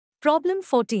Problem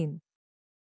 14.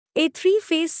 A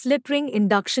three-phase slip-ring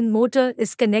induction motor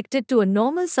is connected to a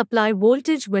normal supply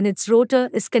voltage when its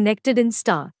rotor is connected in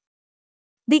star.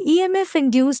 The EMF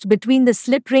induced between the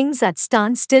slip rings at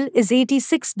standstill is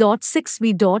 86.6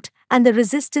 V. And the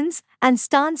resistance and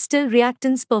standstill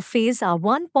reactance per phase are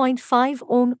 1.5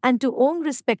 ohm and 2 ohm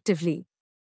respectively.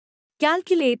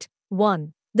 Calculate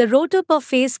 1. The rotor per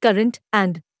phase current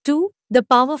and 2. The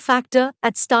power factor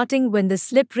at starting when the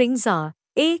slip rings are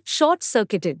A.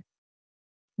 Short-circuited,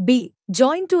 B.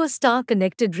 Joined to a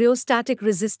star-connected rheostatic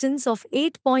resistance of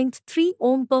 8.3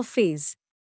 ohm per phase.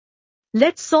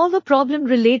 Let's solve a problem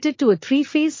related to a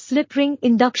three-phase slip-ring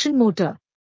induction motor.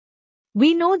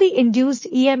 We know the induced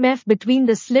EMF between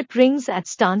the slip rings at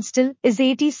standstill is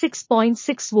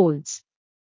 86.6 volts.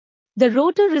 The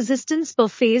rotor resistance per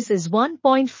phase is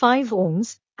 1.5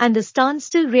 ohms and the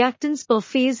standstill reactance per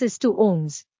phase is 2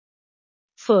 ohms.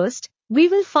 First, we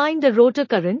will find the rotor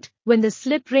current when the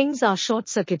slip rings are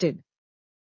short-circuited.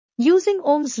 Using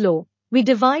Ohm's law, we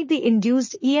divide the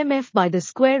induced EMF by the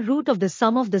square root of the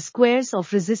sum of the squares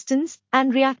of resistance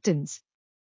and reactance.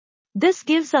 This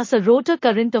gives us a rotor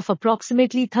current of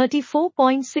approximately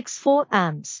 34.64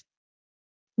 amps.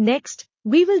 Next,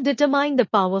 we will determine the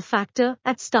power factor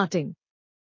at starting.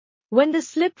 When the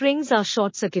slip rings are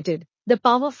short-circuited, the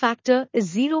power factor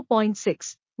is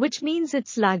 0.6, which means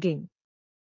it's lagging.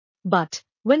 But,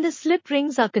 when the slip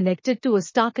rings are connected to a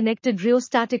star-connected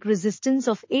rheostatic resistance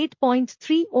of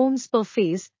 8.3 ohms per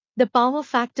phase, the power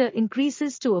factor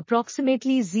increases to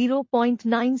approximately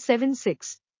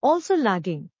 0.976, also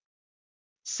lagging.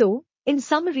 So, in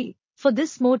summary, for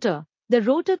this motor, the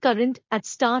rotor current at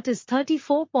start is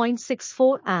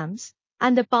 34.64 amps,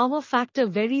 and the power factor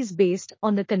varies based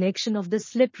on the connection of the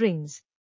slip rings.